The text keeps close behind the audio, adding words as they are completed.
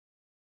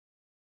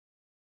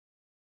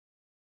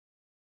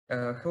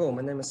Hello,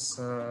 my name is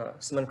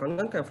Semen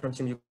Kornenko. I'm from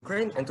Team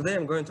Ukraine, and today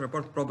I'm going to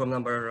report problem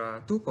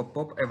number 2,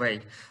 pop away.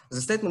 The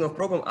statement of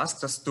problem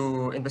asks us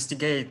to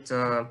investigate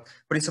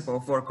principle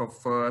of work of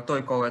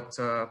toy called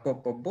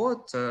pop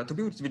bot. To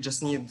build it, we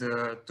just need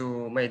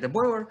to make a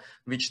boiler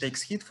which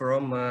takes heat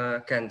from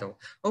candle.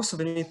 Also,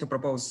 we need to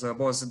propose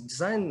both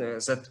design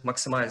that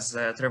maximize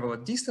travel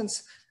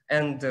distance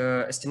and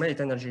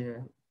estimate energy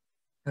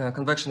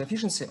convection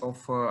efficiency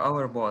of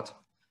our bot.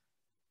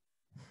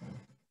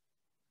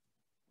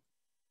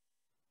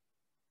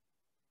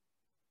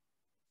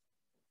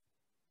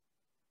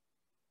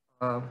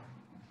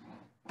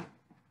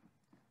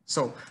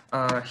 So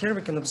here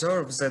we can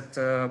observe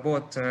that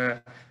bot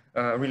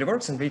really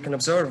works, and we can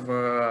observe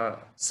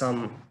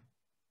some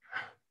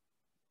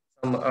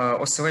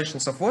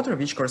oscillations of water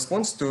which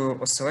corresponds to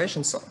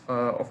oscillations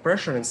of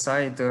pressure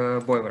inside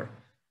the boiler.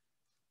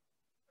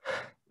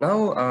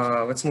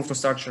 Now let's move to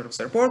structure of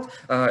the report.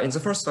 In the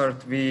first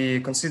part,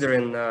 we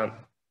considering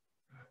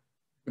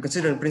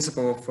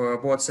principle of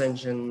bot's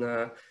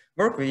engine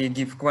work. We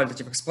give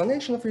qualitative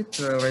explanation of it,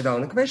 write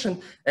down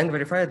equation, and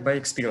verify it by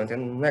experiment.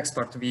 In the next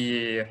part,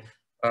 we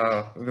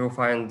will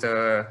find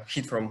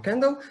heat from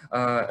candle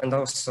and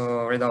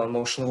also write down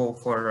motion law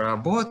for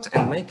bot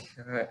and make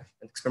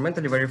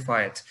experimentally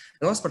verify it.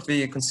 In the last part,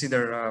 we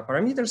consider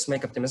parameters,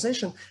 make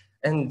optimization,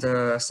 and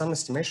some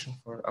estimation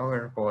for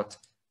our bot.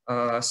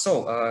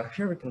 So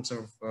here we can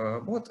observe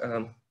bot.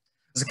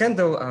 The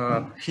candle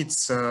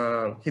hits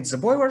the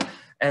boiler,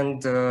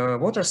 and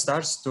water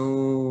starts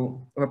to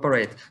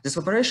evaporate. This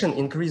evaporation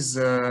increases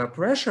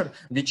pressure,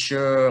 which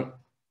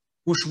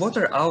push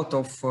water out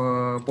of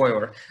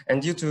boiler.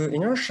 And due to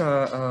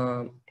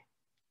inertia,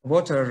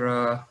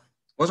 water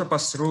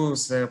passes through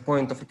the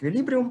point of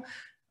equilibrium.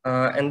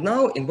 And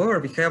now in boiler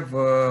we have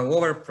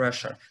lower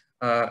pressure,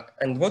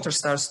 and water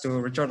starts to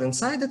return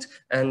inside it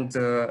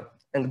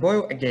and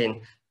boil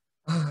again.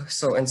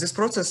 And this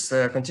process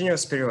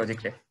continues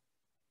periodically.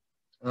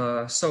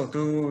 So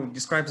to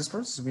describe this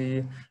process,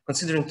 we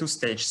consider in two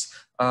stages.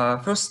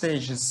 First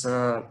stage is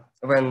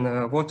when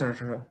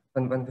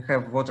we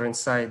have water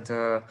inside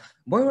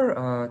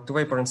boiler. To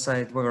vapor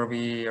inside boiler,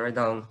 we write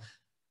down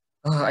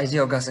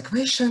ideal gas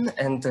equation,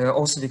 and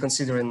also we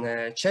consider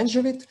a change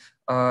of it,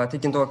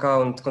 take into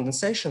account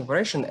condensation,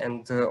 variation,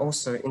 and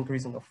also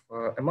increasing of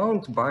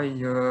amount by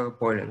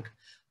boiling.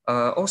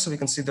 Also, we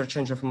consider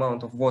change of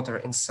amount of water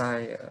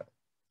inside.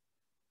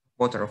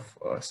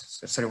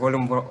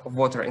 Volume of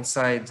water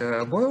inside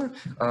the boiler.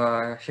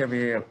 Here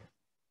we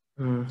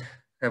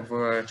have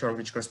a term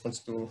which corresponds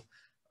to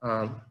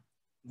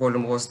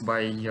volume lost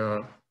by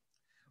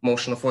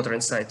motion of water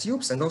inside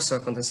tubes, and also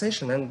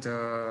condensation and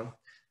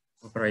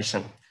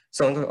evaporation.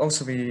 So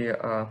also we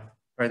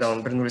write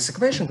down Bernoulli's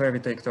equation, where we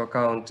take into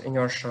account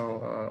inertia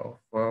of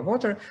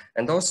water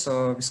and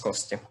also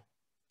viscosity.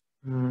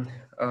 In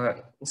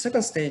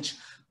second stage,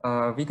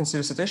 we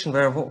consider a situation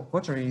where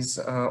water is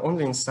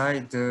only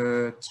inside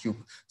the tube.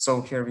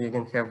 So here we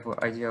again have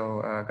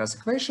ideal gas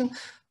equation.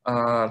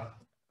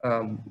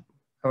 However,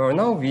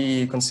 now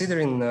we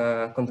considering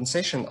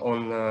condensation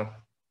on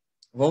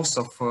walls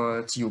of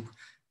tube,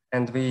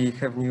 and we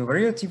have new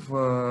derivative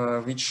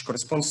which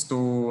corresponds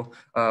to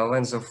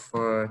length of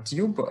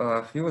tube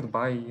filled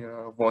by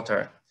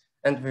water.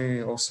 And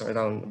we also write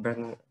down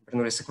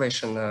Bernoulli's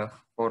equation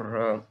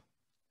for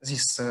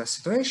this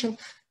situation.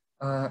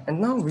 And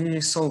now we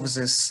solve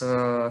this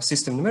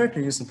system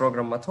numerically using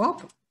program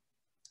MATLAB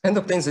and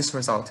obtain this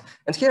result.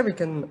 And here we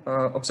can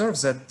observe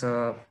that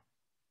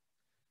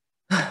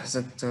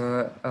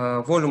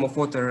volume of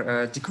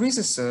water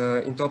decreases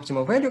into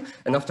optimal value,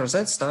 and after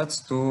that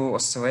starts to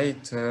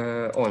oscillate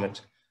on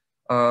it.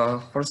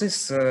 For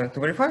this, to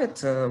verify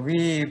it,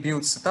 we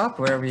build setup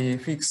where we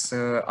fix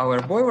our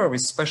boiler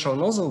with special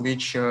nozzle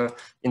which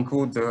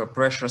include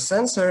pressure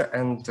sensor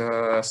and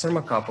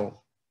thermocouple.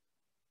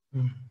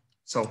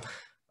 So,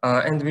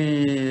 and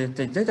we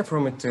take data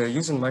from it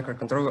using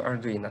microcontroller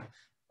Arduino.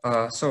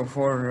 So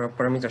for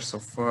parameters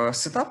of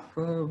setup,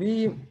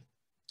 we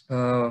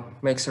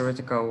make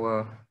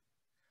theoretical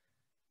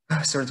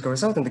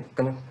result, and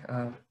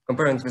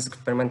comparing it with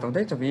experimental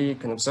data, we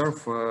can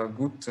observe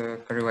good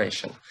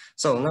correlation.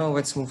 So now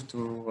let's move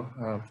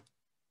to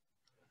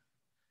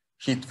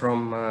heat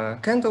from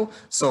candle.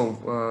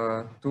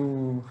 So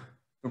to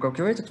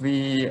calculate it,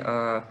 we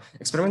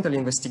experimentally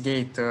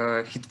investigate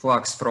heat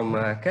flux from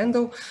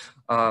candle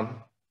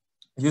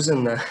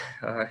using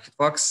heat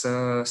flux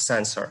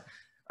sensor.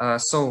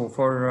 So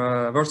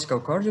for vertical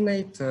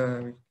coordinate,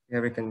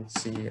 here we can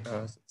see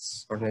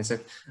coordinates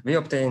that we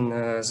obtain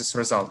this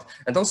result.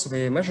 And also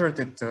we measured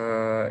it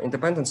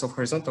independence of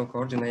horizontal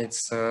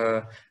coordinates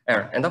R.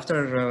 And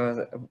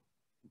after,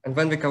 and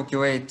when we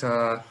calculate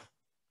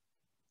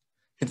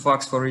heat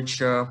flux for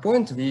each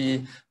point,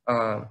 we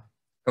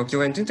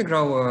calculate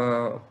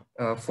integral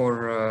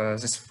for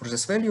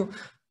this value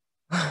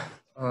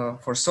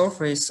for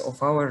surface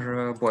of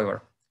our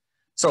boiler.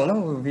 So now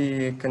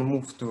we can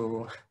move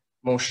to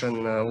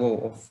motion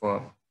law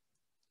of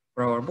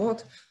our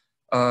bot.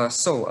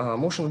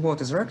 Motion of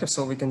boat is reactive,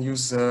 so we can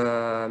use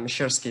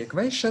Michersky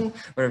equation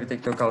where we take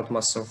into account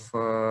mass of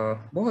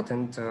boat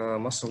and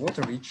mass of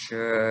water, which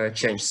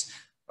changes.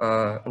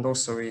 And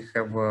also we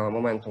have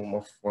momentum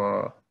of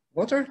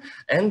water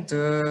and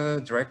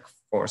drag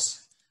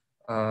force.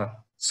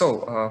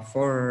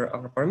 For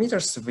our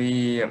parameters,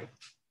 we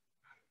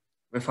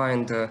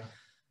find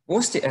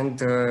velocity, and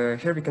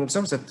here we can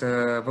observe that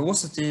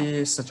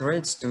velocity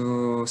saturates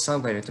to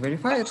some value. To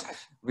verify it,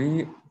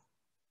 we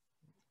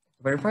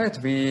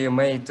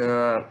made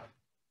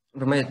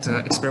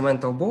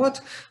experimental board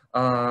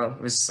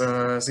with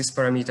these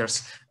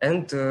parameters,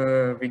 and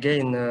we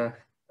gain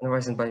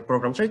analyzing by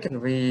program trick,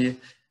 and we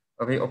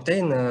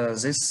obtain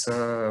this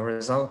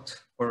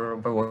result for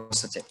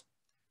velocity,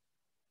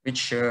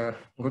 which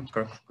good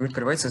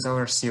correlates with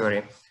our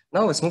theory.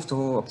 Now let's move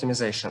to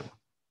optimization.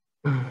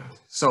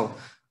 So,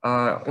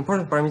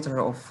 important parameter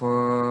of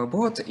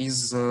boat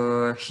is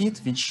heat,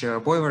 which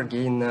boiler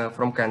gain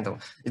from candle.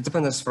 It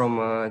depends from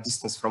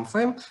distance from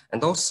flame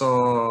and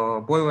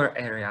also boiler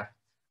area.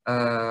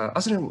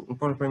 Other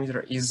important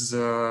parameter is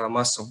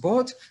mass of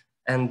boat,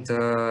 and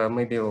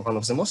maybe one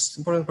of the most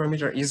important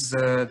parameter is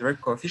the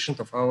direct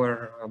coefficient of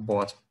our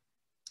boat.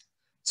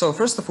 So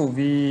first of all,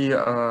 we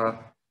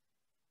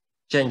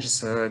change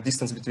the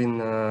distance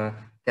between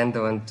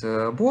candle and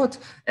boat,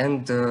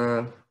 and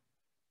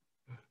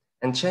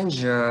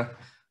change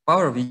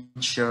power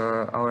which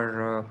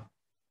our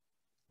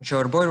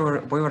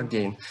boiler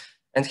gain.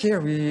 And here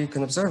we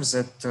can observe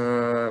that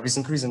with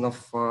increasing of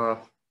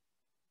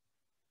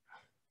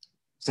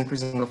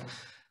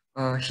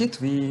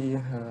heat,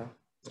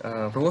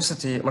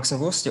 maximum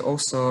velocity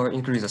also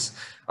increases.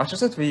 After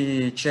that,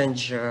 we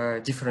change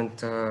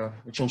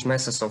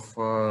masses of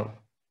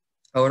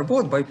our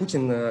boat by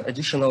putting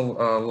additional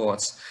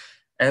loads,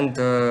 and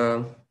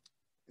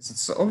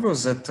it's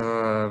obvious that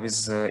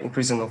with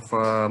increasing of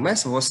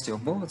mass, velocity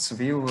of boats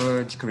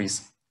will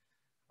decrease.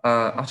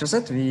 After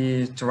that,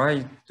 we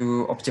try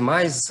to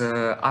optimize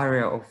the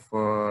area of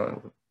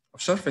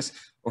surface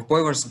of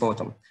boiler's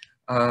bottom,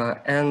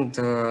 and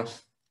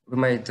we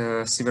made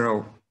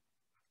several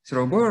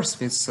boilers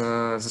with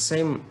the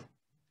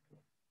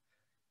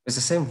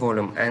same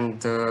volume,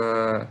 and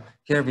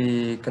here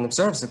we can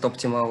observe that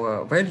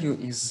optimal value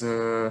is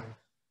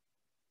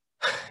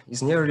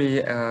nearly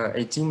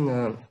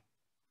 18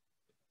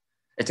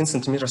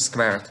 centimeters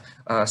squared.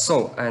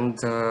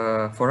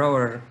 For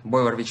our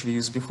boiler which we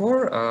used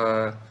before,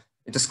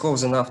 it is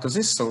close enough to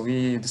this, so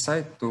we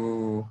decide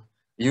to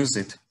use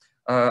it.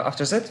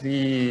 After that,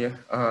 we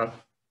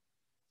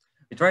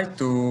try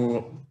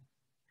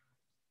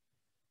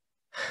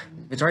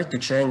to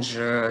change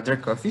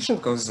drag coefficient,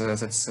 because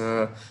that's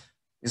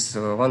is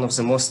one of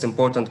the most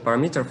important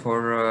parameter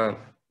for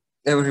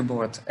every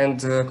boat. And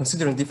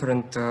considering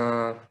different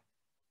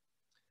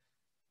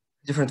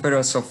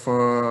variants of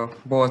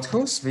boat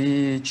hulls,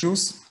 we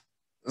choose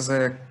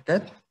the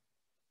cat.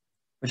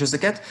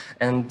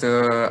 And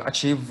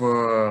achieve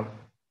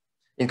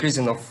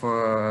increasing of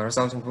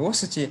resulting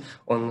velocity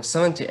on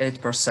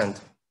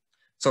 78%.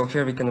 So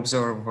here we can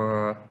observe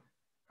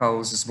how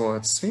this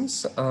boat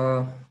swims.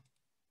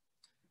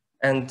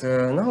 And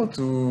now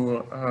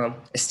to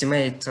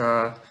estimate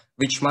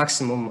which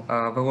maximum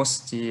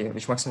velocity,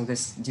 which maximum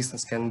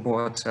distance can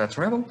boat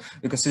travel,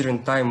 we consider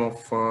in time of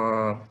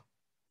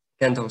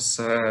candles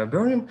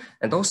burning,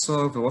 and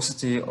also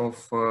velocity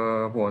of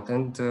boat.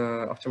 And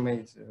after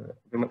we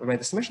made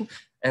estimation,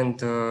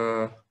 and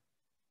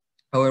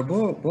our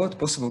boat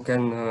possible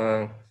can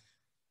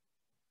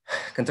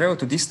travel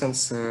to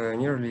distance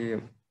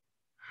nearly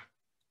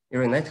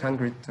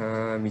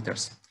 900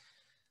 meters.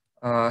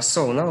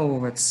 So now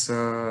let's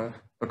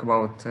talk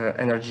about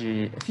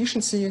energy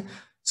efficiency.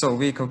 So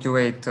we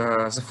calculate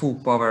the full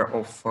power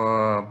of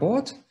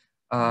boat,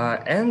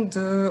 and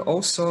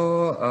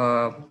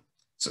also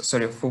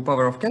full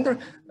power of candle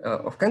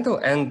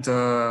and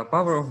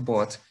power of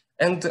boat,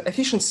 and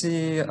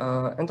efficiency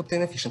and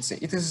obtain efficiency.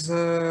 It is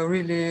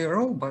really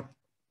low, but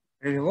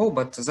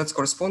that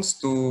corresponds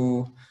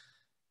to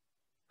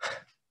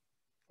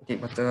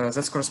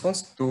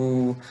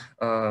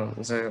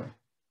the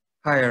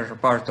higher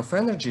part of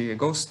energy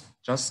goes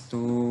just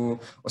to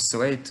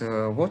oscillate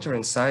water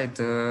inside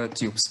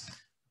tubes.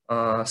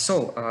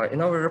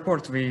 In our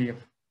report, we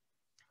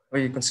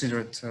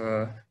considered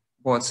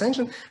boat's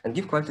engine and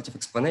give qualitative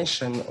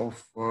explanation of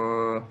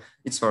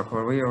its work,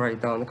 where we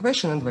write down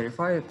equation and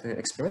verify it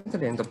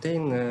experimentally and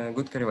obtain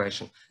good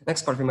correlation.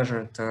 Next part, we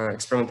measured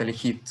experimentally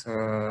heat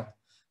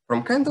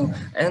from candle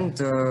and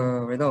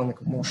write down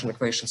motion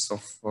equations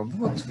of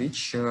boat,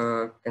 which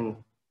can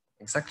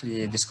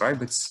exactly describe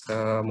its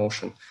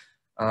motion,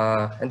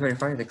 and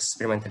verify it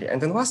experimentally.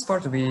 And in the last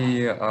part,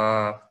 we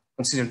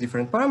consider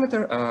different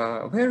parameter,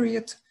 vary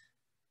it,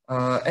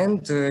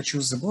 and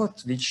choose the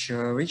boat which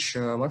reach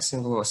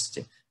maximum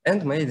velocity,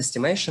 and made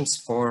estimations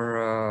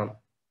for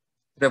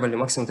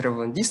maximum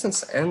traveling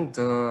distance and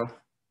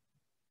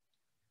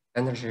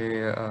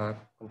energy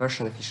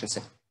conversion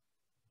efficiency.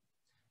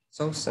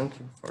 So thank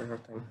you for your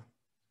time.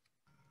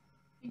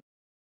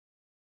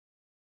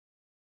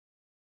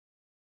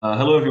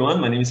 Hello,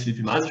 everyone. My name is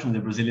Felipe Mazzi from the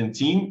Brazilian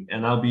team,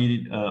 and I'll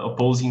be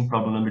opposing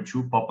problem number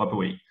 2, pop-up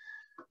away.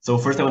 So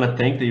first, I want to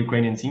thank the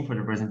Ukrainian team for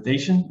the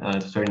presentation.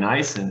 It's very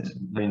nice and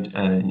very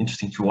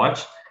interesting to watch.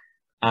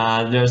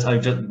 I'd just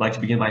like to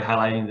begin by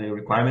highlighting the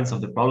requirements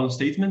of the problem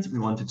statement. We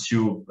wanted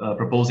to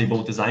propose a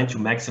boat design to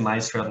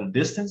maximize travel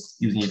distance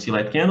using a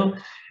tealight candle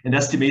and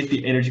estimate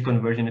the energy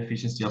conversion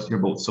efficiency of your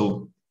boat.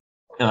 So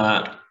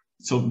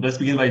let's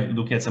begin by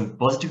looking at some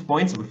positive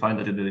points. We find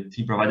that the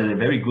team provided a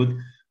very good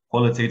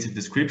qualitative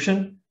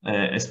description,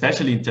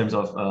 especially in terms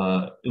of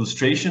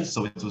illustrations.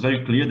 So it was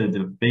very clear that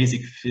the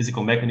basic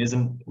physical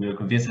mechanism, we were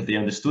convinced that they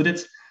understood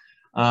it.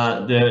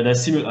 The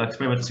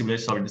experimental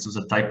simulation, sorry, this was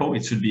a typo.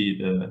 It should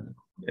be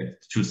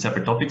two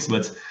separate topics,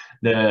 but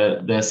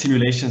the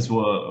simulations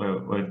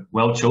were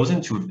well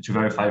chosen to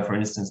verify, for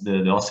instance,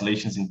 the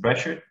oscillations in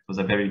pressure. It was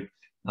a very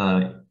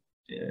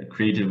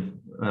creative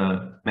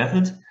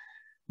method.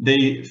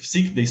 They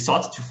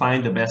sought to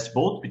find the best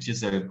boat, which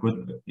is in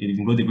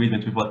good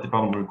agreement with what the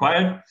problem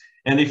required,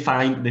 and they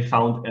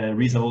found a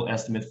reasonable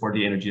estimate for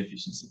the energy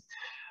efficiency.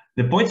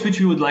 The points which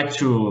we would like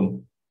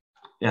to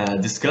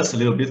discuss a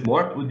little bit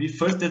more would be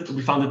first that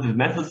we found that the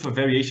method for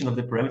variation of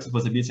the parameters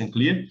was a bit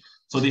unclear.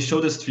 So they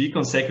showed us 3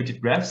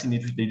 consecutive graphs in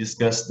which they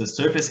discussed the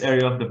surface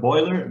area of the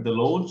boiler, the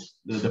load,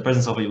 the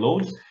presence of a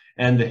load,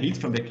 and the heat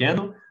from the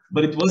candle.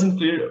 But it wasn't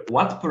clear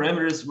what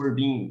parameters were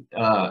being,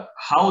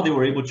 how they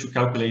were able to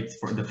calculate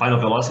for the final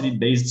velocity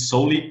based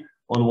solely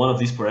on one of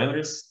these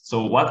parameters.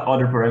 So what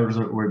other parameters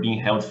were being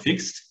held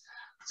fixed.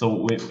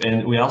 So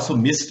we also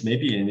missed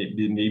maybe, and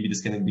maybe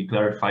this can be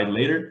clarified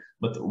later,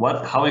 but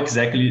how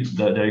exactly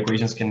the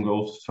equations can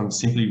go from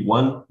simply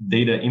one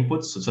data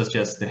input, so such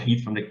as the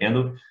heat from the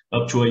candle,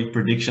 up to a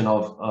prediction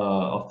of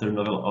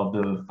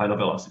the final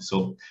velocity.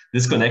 So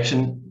this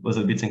connection was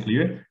a bit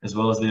unclear, as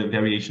well as the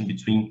variation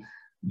between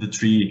the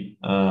 3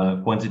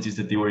 quantities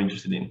that they were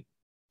interested in.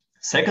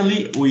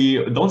 Secondly,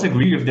 we don't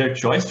agree with their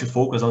choice to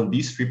focus on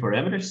these 3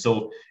 parameters.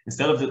 So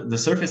instead of the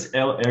surface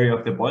area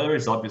of the boiler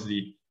is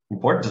obviously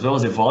important, as well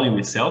as the volume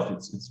itself,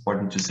 it's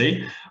important to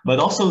say, but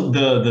also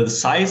the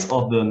size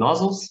of the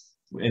nozzles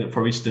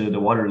for which the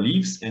water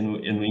leaves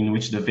and in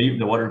which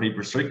the water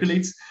vapor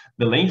circulates,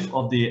 the length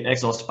of the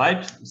exhaust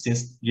pipe,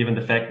 since given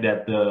the fact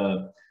that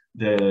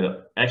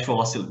the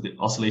actual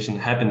oscillation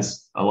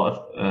happens a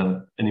lot,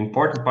 an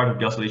important part of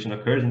the oscillation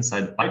occurs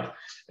inside the pipe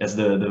as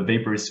the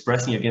vapor is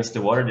pressing against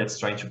the water that's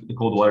the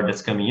cold water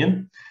that's coming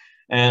in.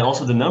 And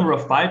also the number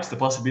of pipes, the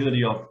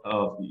possibility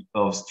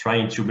of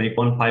trying to make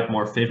one pipe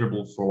more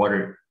favorable for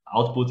water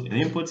output and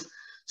input.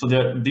 So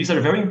these are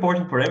very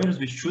important parameters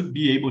which should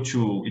be able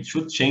to, it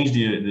should change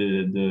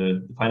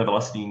the final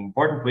velocity in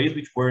important ways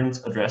which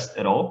weren't addressed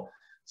at all.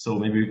 So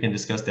maybe we can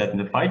discuss that in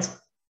the fight.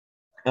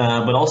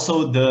 But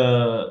also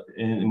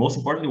and most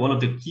importantly, one of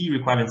the key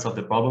requirements of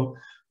the problem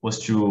was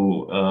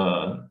to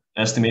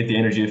estimate the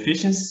energy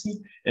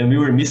efficiency, and we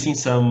were missing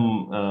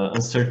some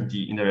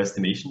uncertainty in their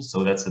estimation.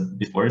 So that's a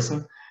bit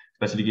worrisome,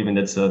 especially given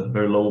that's a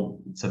very low,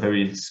 it's a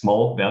very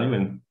small value,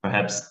 and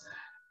perhaps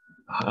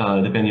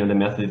depending on the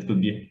method, it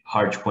could be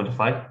hard to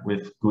quantify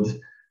with good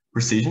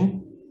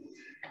precision.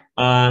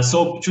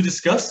 So to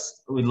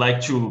discuss, we'd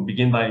like to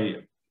begin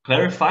by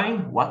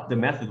clarifying what the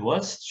method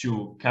was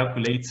to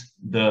calculate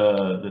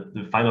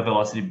the final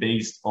velocity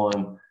based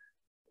on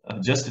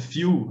just a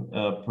few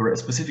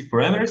specific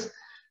parameters.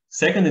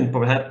 Second, and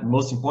perhaps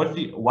most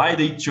importantly, why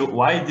did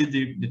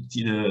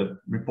the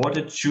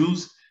reporter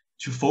choose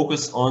to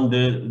focus on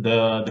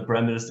the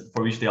parameters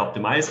for which they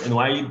optimize, and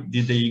why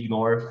did they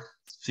ignore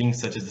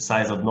things such as the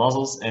size of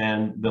nozzles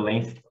and the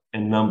length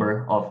and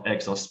number of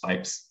exhaust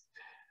pipes?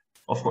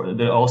 Of course,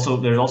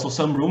 there's also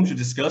some room to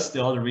discuss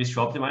the other ways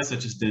to optimize,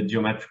 such as the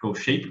geometrical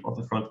shape of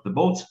the front of the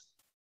boat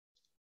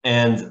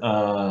and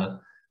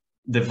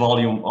the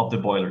volume of the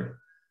boiler.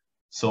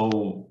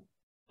 So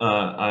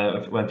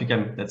I think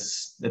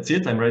that's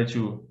it. I'm ready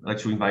to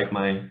invite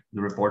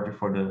the reporter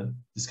for the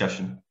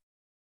discussion.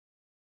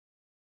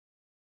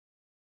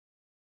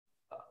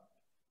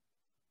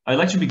 I'd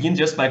like to begin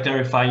just by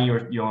clarifying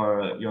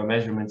your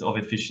measurement of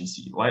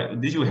efficiency. Why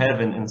did you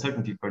have an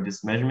uncertainty for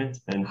this measurement,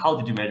 and how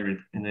did you measure it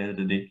in the end of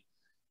the day?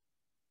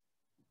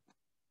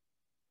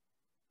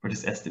 For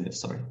this estimate,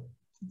 sorry,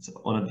 it's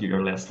one of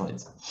your last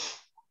slides.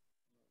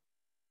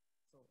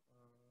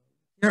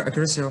 Here,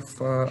 accuracy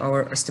of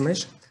our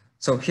estimation.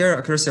 So here,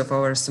 accuracy of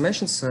our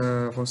estimations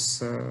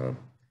was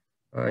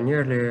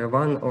nearly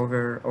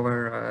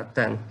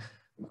 1/10.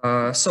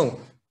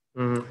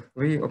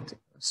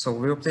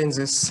 We obtained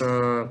this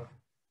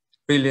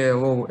really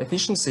low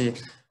efficiency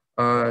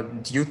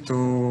due to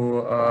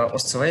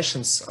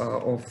oscillations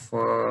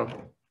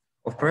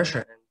of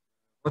pressure and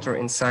water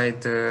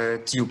inside the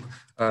tube.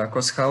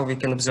 Because how we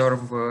can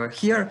observe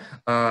here,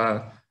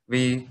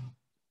 we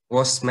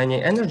lost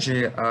many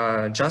energy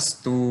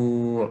just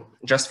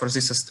for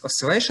these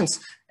oscillations,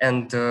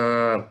 and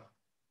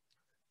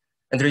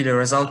really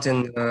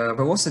resulting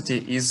velocity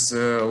is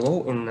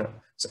low in.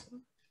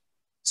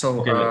 So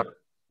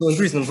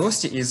increase in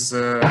velocity is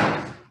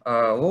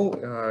low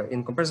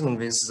in comparison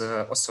with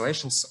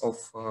oscillations of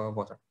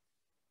water.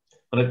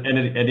 And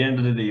at the end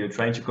of the day, you're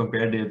trying to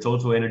compare the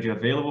total energy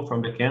available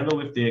from the candle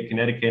with the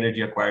kinetic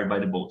energy acquired by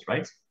the bolt,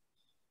 right?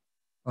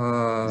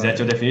 Is that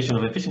your definition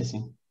of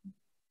efficiency?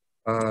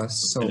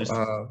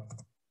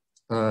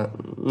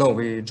 No,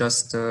 we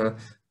just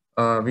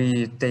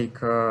we take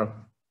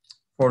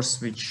force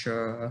which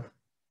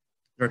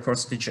direct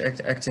force which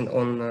acting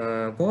on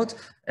board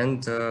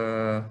and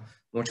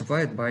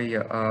multiply it by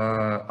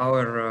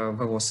our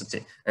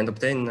velocity and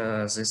obtain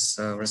this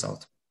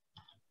result.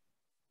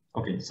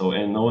 Okay, so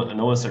and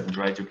no uncertainty,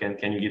 right?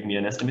 Can you give me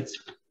an estimate?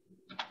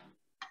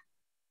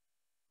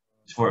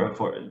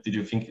 Did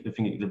you think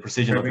the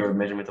precision of your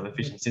measurement of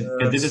efficiency?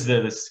 Because this is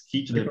the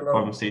key to the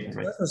problem statement,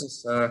 right?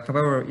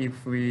 However,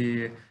 if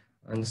we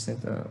understand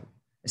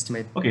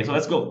estimate. Okay, so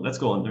let's go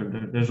on.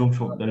 There's room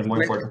for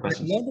more important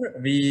questions.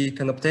 We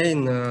can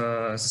obtain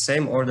the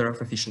same order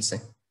of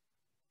efficiency.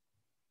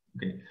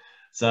 Okay,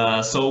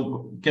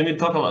 so can we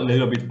talk a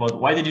little bit about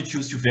why did you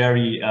choose to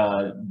vary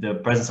the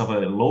presence of a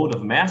load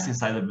of mass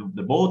inside of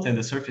the boat and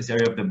the surface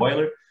area of the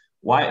boiler?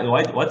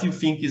 What do you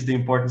think is the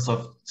importance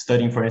of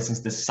studying, for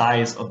instance, the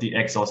size of the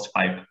exhaust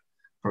pipe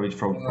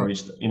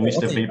in which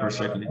the vapor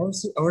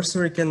circulates? Our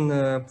theory can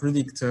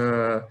predict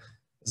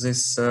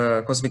this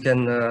because we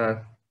can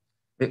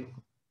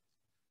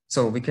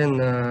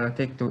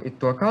take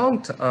into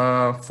account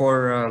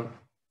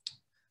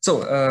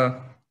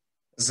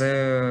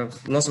the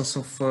nozzles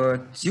of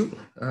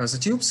the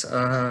tubes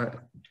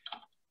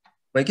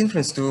make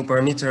influence to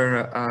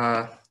parameter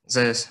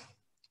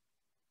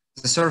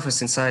the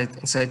surface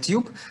inside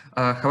tube.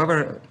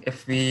 However,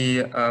 if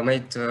we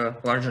made a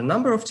larger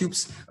number of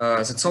tubes,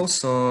 that's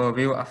also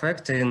will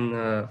affect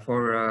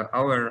for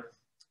our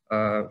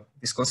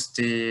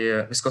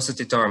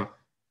viscosity term.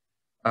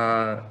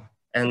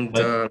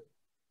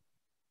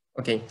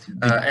 Okay,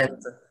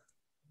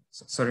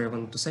 sorry, I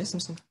wanted to say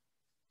something.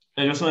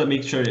 I just want to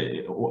make sure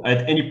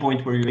at any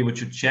point were you able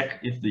to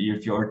check if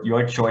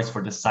your choice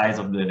for the size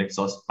of the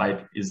exhaust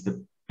pipe is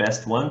the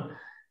best one?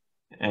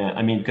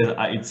 I mean, because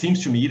it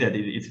seems to me that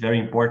it's very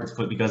important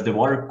because the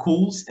water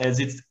cools as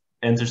it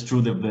enters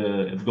through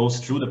it goes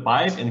through the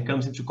pipe and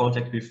comes into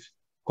contact with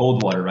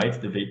cold water, right?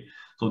 The vape.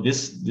 So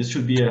this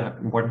should be an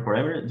important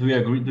parameter. Do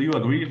you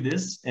agree with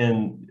this?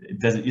 And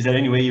is there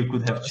any way you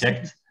could have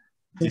checked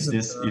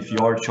if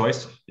your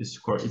choice is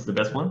the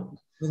best one?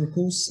 It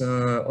cools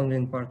only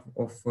in part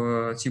of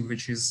tube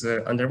which is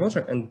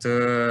underwater, and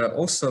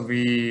also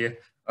we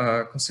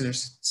consider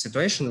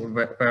situation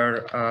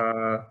where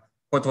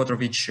hot water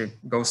which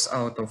goes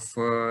out of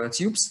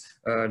tubes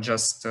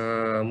just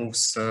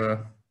moves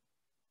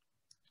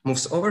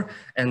over,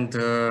 and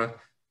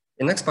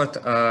in next part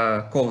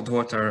cold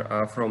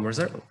water from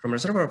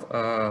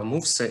reservoir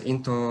moves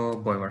into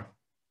boiler.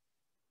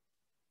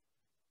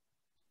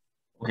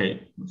 Okay,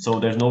 so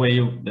there's no way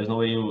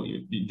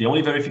the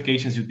only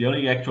verifications, the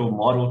only actual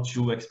model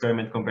 2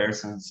 experiment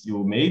comparisons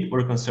you made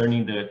were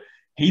concerning the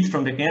heat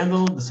from the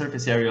candle, the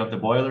surface area of the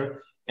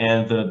boiler,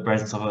 and the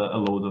presence of a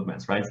load of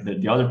mass, right?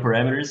 The other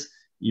parameters,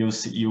 you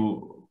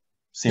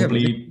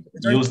simply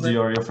used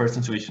your first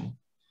intuition.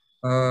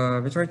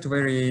 We tried to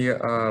vary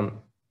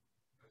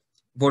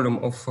volume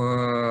of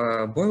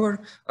boiler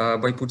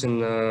by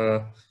putting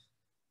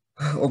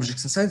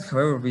objects inside.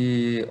 However,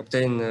 we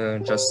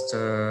obtain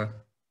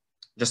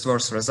just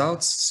worse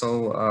results. So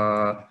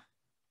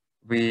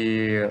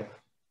we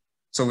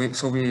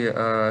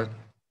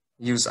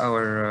use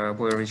our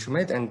boiler which we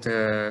made and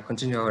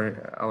continue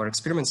our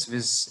experiments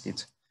with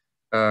it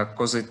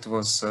because it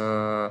was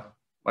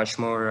much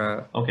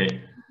more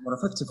more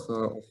effective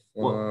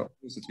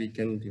that we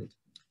can build.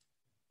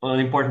 An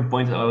important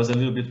point, I was a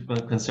little bit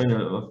concerned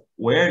of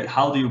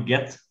how do you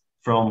get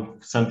from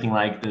something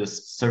like the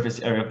surface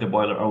area of the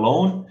boiler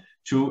alone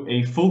to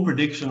a full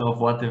prediction of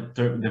what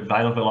the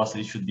final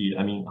velocity should be?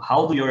 I mean,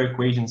 how do your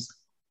equations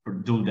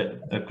do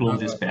that, close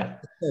this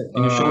path?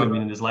 Can you show it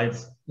in the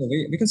slides?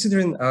 We're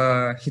considering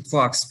heat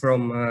flux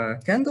from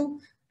candle,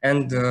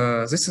 and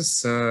this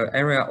is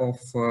area of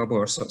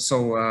boiler. So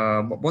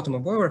bottom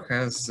of boiler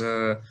has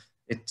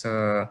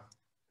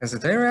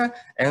that area,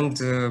 and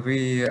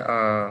we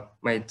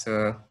made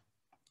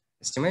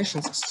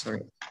estimations.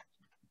 Sorry.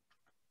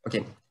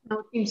 Okay. Now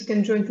teams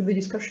can join to the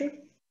discussion.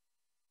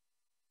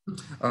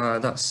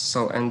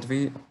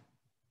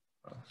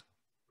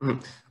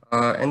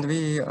 And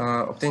we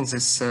obtain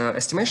these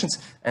estimations,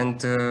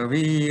 and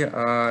we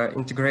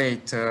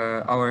integrate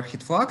our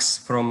heat flux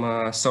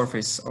from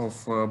surface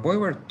of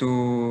boiler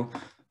to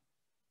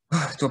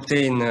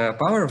obtain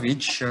power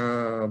which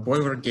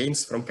boiler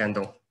gains from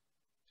candle.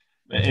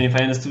 And if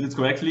I understood it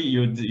correctly,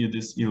 you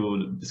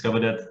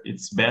discovered that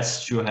it's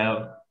best to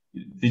have.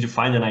 Did you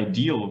find an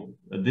ideal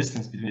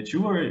distance between the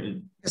two, or yes,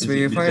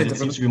 it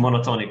seems to be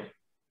monotonic?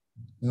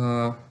 We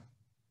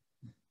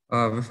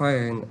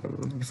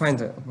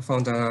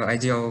found the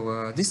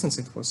ideal distance.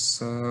 It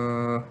was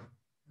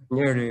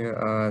nearly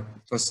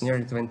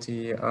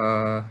 20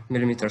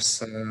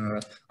 millimeters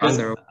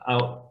under.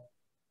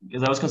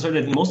 Because I was concerned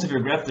that in most of your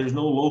graph there's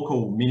no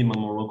local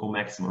minimum or local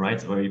maximum,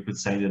 right? Or you could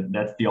say that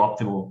that's the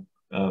optimal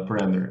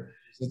parameter.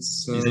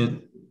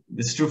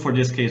 this is true for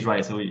this case,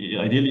 right? So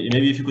ideally,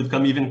 maybe if you could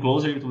come even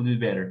closer, it would be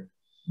better.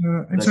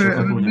 I'm sorry,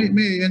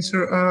 may I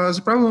answer?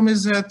 The problem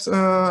is that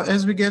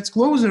as we get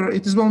closer,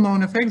 it is well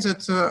known effect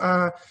that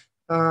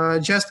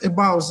just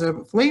above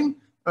the flame,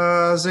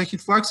 the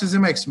heat flux is the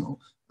maximal.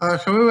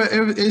 However,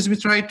 as we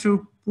try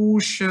to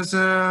push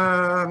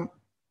the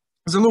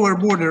lower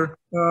border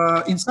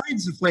inside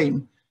the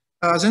flame,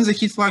 then the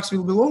heat flux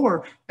will be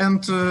lower,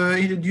 and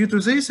due to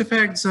this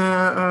effect,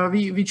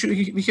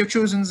 we have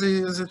chosen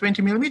the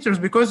 20 millimeters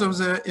because of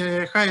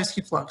the highest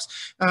heat flux.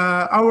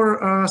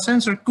 Our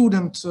sensor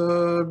couldn't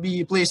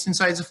be placed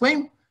inside the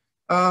flame,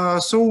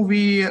 so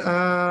we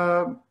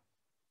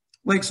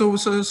so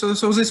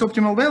this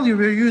optimal value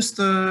we used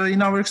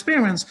in our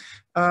experiments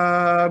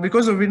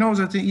because we know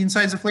that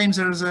inside the flame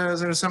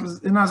there's some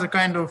another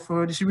kind of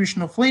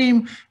distribution of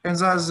flame, and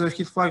thus the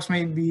heat flux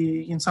may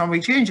be in some way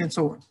changed and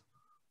so on.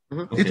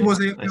 Okay. It was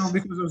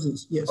because of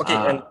this, yes. Okay,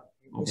 and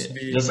also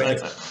we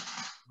made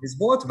this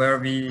board where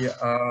we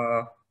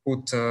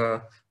put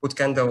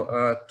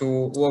candle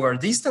to lower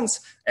distance,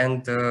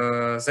 and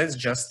that's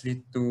just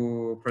lead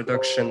to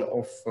production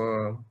of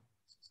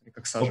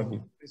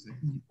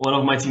one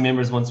of my team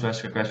members wants to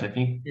ask a question, I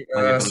think.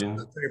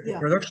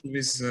 Production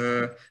with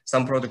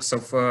some products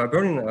of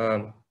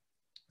burning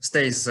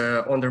stays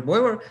under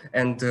boiler,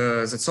 and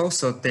that's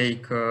also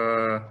take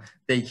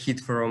heat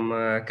from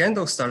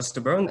candle, starts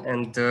to burn,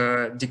 and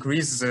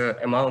decrease the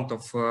amount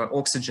of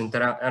oxygen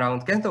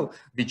around candle,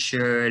 which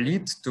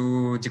lead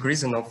to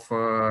decreasing of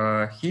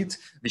heat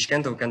which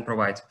candle can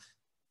provide.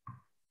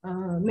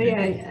 May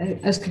I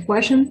ask a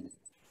question?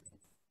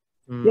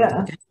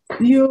 Yeah, okay.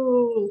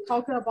 You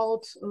talked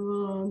about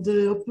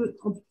the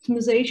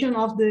optimization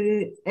of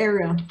the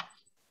area,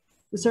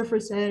 the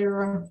surface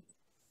area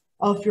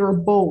of your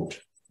boat.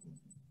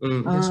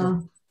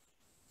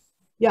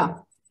 Yeah.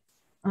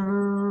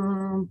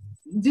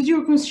 Did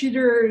you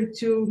consider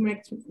to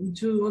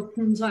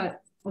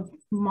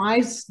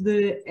optimize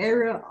the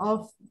area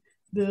of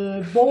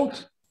the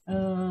boat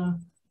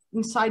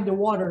inside the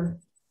water?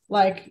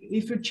 Like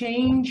if you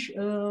change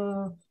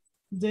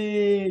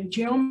the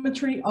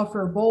geometry of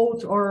your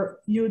boat, or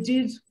you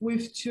did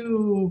with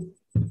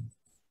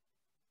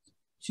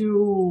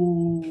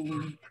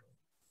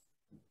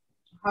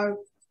how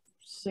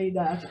say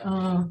that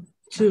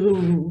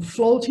to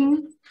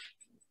floating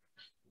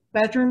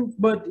pattern,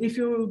 but if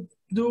you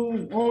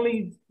do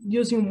only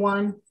using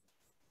one,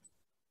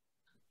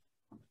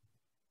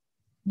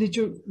 did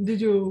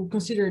you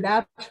consider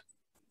that?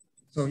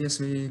 So yes,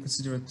 we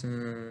considered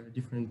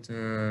different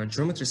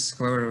geometries.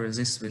 However,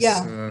 this with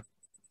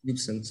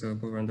loops and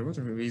power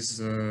underwater with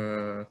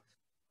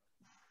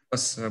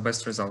was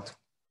best result.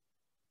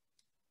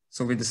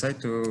 So we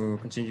decided to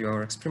continue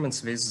our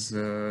experiments with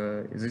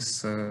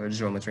this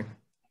geometry.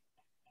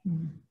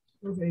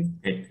 Okay.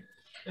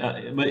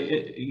 But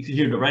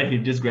here, right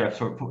here, this graph.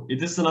 So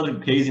this is another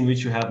case in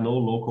which you have no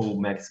local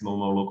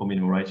maximum or local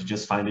minimum, right? You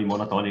just find a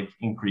monotonic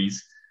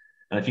increase.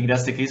 And I think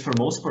that's the case for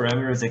most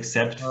parameters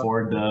except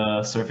for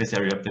the surface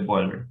area of the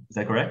boiler. Is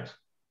that correct?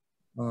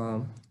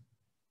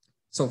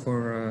 So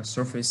for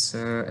surface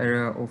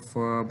area of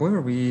boiler,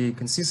 we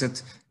can see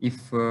that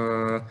if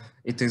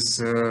it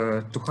is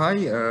too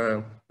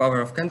high,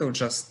 power of candle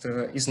just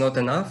is not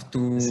enough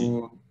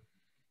to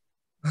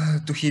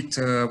heat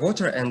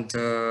water, and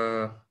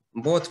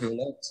both will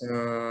not.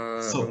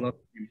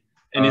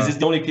 And is this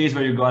the only case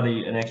where you got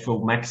an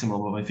actual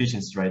maximum of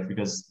efficiency, right?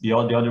 Because the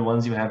other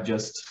ones you have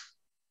just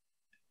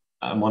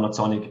a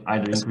monotonic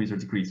either increase or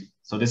decrease.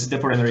 So this is the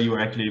parameter you were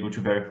actually able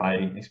to verify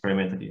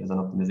experimentally as an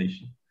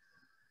optimization.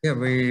 Yeah,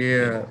 we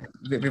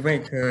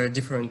make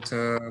different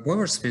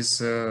boilers with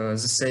the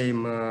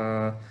same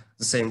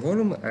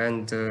volume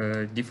and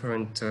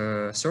different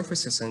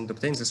surfaces, and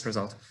obtain this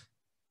result.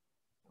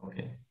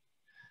 Okay.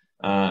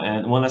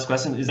 And one last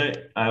question: is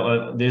there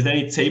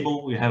any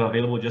table we have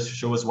available just to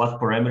show us what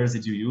parameters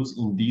did you use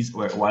in these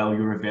while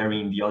you were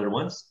varying the other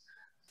ones?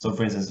 So,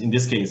 for instance, in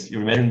this case,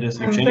 you're measuring this.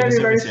 I'm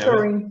very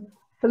sorry,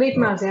 Felipe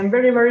Mazzi. I'm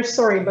very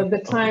sorry, but the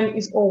time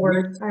is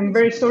over. I'm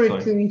very sorry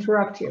to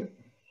interrupt you.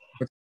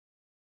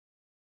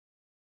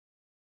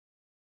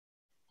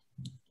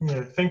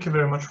 Yeah, thank you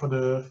very much for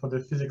the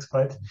physics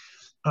slide.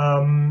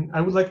 I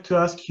would like to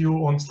ask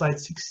you on slide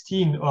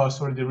 16,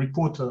 sorry, the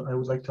reporter. I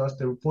would like to ask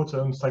the reporter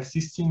on slide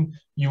 16.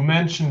 You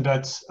mentioned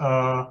that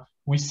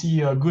we see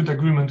a good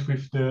agreement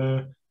with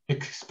the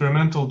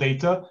experimental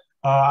data.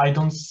 I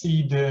don't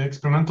see the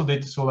experimental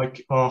data, so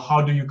like,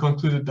 how do you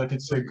conclude that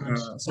it's a good?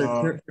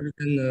 So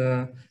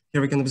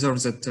here we can observe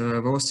that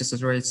velocity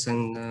saturates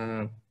and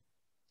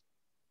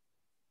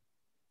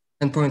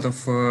endpoint of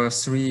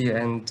 3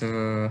 and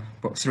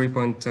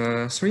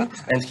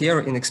 3.3, and here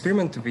in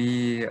experiment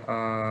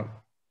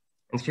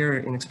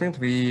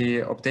we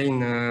obtain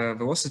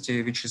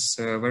velocity which is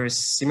very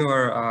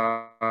similar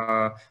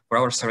for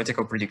our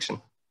theoretical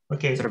prediction.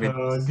 Okay,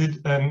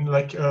 good. And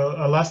like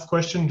a last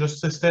question,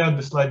 just to stay on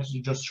the slide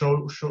you just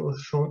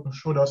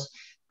showed us.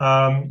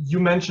 You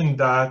mentioned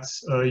that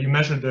you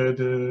measured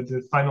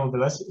the final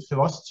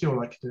velocity, or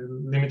like the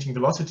limiting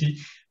velocity,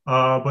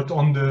 but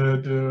on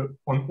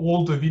on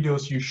all the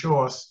videos you show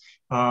us,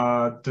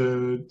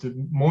 the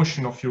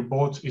motion of your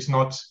boat is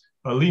not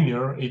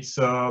linear. It's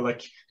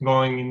like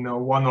going in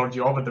one or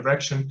the other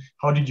direction.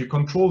 How did you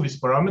control this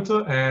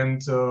parameter,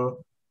 and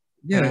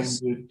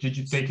Yes. and did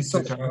you take it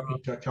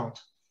into account?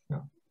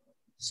 Yeah.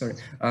 Sorry.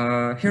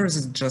 Here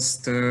is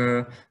just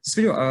this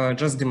video,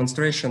 just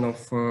demonstration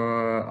of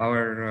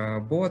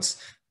our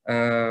boats.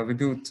 We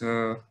built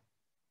a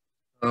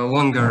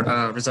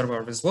longer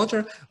reservoir with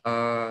water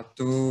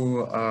to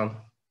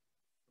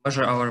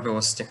measure our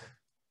velocity.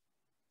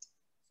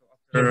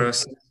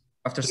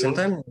 After some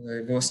time,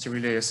 velocity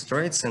really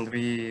saturates, and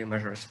we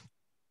measure it.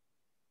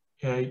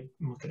 Okay.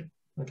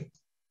 Okay.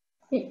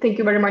 Thank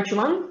you very much,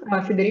 Ivan.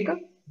 Federica?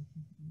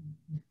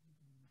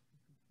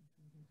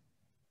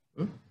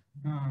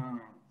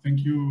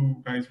 Thank you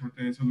guys for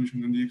the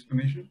solution and the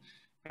explanation.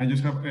 I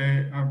just have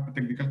a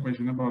technical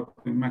question about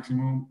the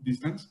maximum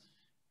distance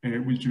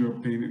which you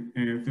obtain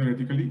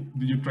theoretically.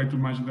 Did you try to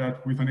match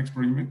that with an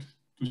experiment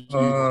to see how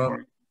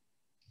far?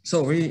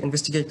 So we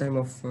investigate time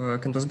of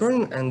continuous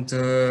burn, and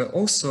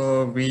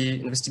also we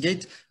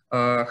investigate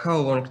how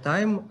long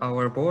time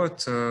our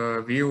boat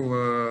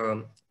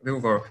will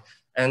work.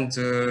 And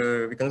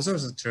we can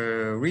observe that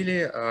really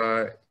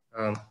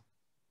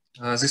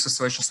this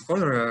oscillation of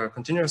water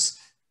continues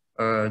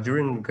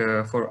during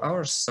 4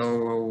 hours.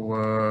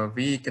 So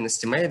we can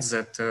estimate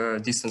that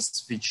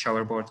distance which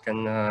our boat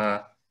can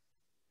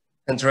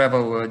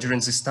travel during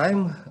this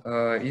time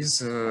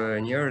is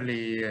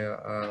nearly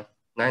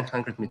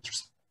 900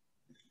 meters.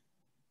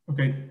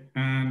 Okay,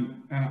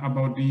 and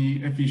about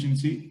the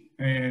efficiency,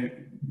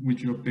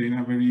 which you obtain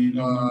a very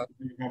low number,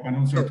 you have an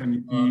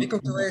uncertainty. We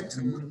calculate.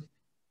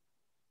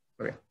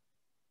 Sorry.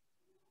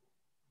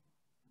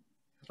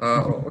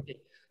 Okay.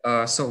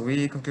 So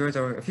we calculate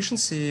our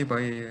efficiency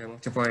by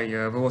multiply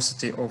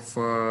velocity of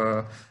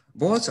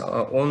boat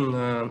on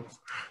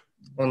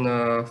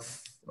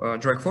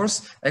drag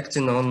force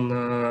acting on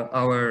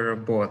our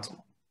boat,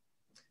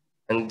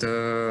 and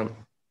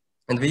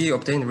we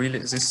obtain really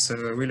this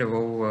really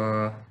low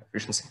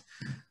efficiency.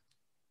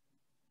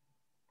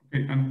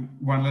 Okay, and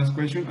one last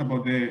question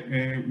about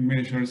the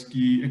measures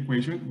key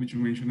equation, which you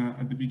mentioned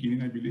at the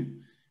beginning, I believe.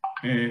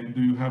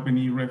 Do you have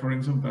any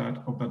reference of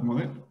that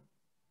model?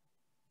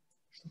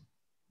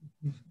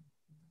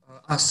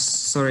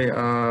 Sorry,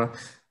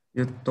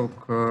 you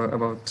talk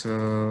about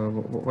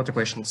what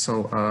equation?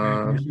 So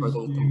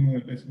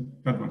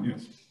that one,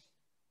 yes.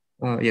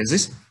 Yes,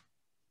 this.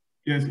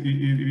 Yes, it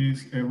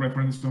is a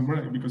reference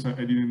number because I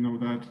didn't know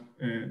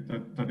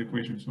that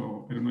equation.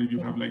 So I don't know if you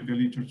have like the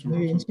literature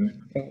or something.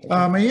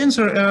 My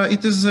answer,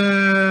 it is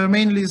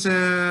mainly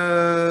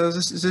the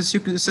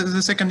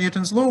second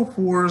Newton's law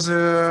for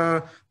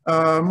the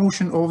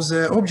motion of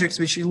the objects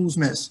which lose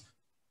mass.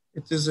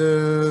 It is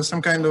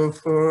some kind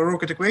of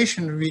rocket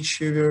equation which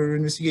we were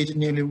investigated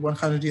nearly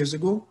 100 years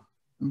ago.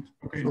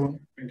 Okay, so,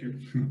 thank you.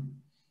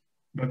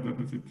 That's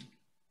it.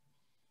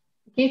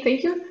 Okay,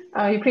 thank you.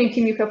 Ukraine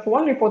team, you have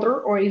one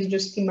reporter, or is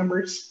just team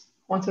members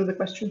answer the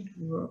question?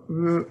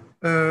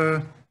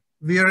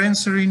 We are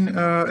answering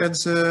at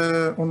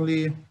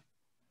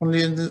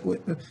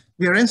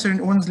we are answering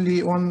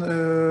only on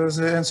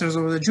the answers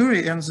of the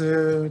jury and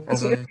the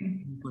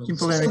team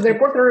polemic. So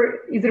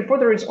the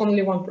reporter is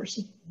only one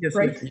person, yes,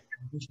 right? Yes.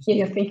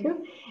 Yeah, thank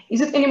you.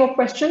 Is it any more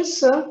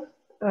questions?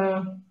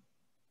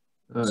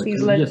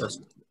 Please let us.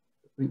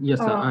 Yes,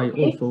 I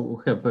okay.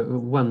 also have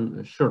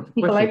one short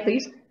question. Nikolai,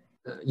 please.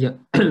 Yeah,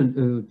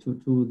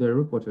 to the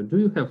reporter, do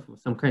you have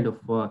some kind of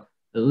a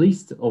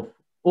list of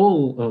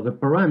all the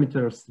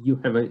parameters you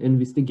have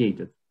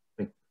investigated?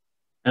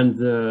 And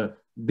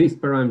these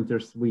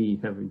parameters we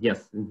have,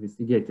 yes,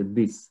 investigated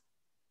this,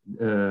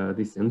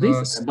 this and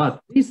this,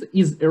 but this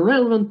is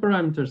irrelevant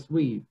parameters,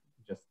 we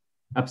just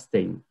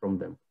abstain from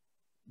them.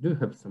 Do you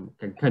have some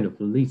kind of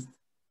list?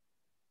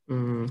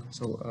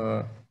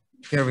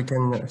 Here we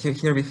can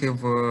here we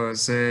have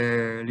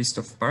the list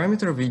of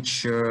parameters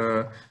which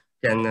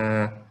can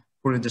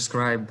fully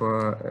describe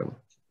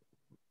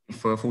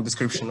full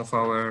description of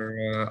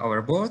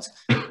our boat.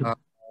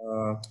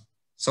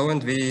 So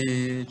and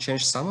we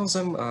change some of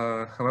them.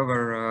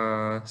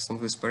 However, some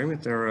of these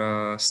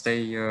parameters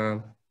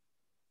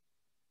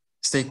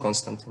stay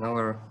constant in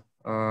our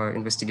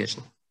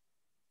investigation.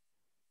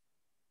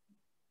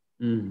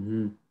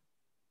 Mm-hmm.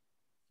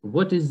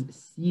 What is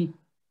C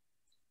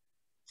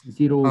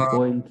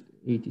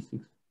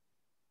 0.86?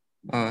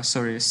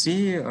 Sorry,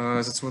 C,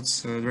 that's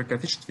what's the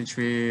coefficient which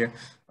we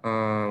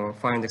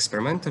find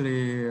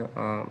experimentally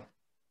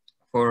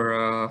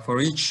for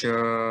each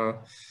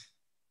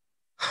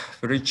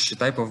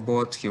type of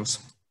boat use.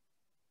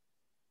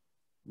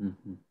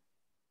 Mm-hmm.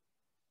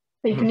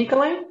 Thank you,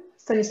 Nikolai.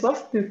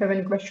 Stanislav, do you have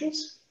any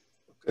questions?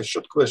 A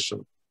short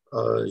question.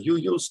 You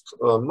used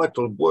a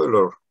metal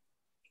boiler.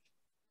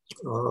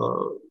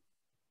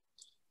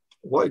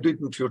 Why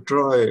didn't you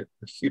try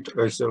heat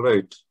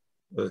isolation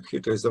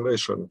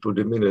to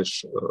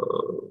diminish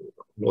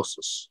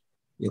losses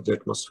in the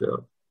atmosphere?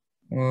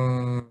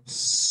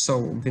 So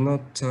we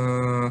not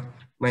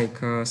make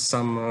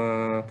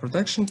some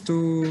protection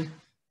to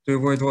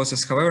avoid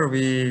losses. However,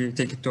 we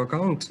take it into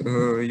account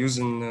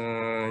using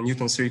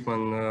Newton's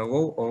Riemann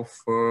law of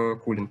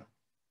cooling.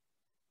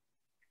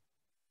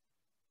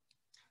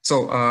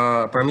 So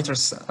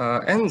parameters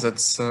n,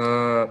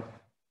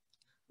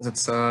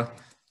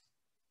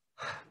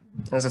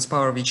 that's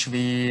power which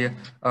we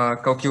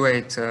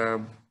calculate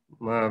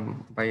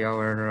by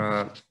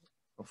our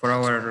for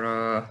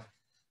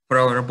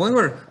our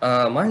boiler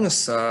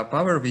minus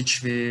power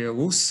which we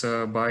lose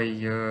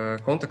by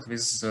contact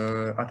with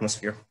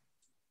atmosphere.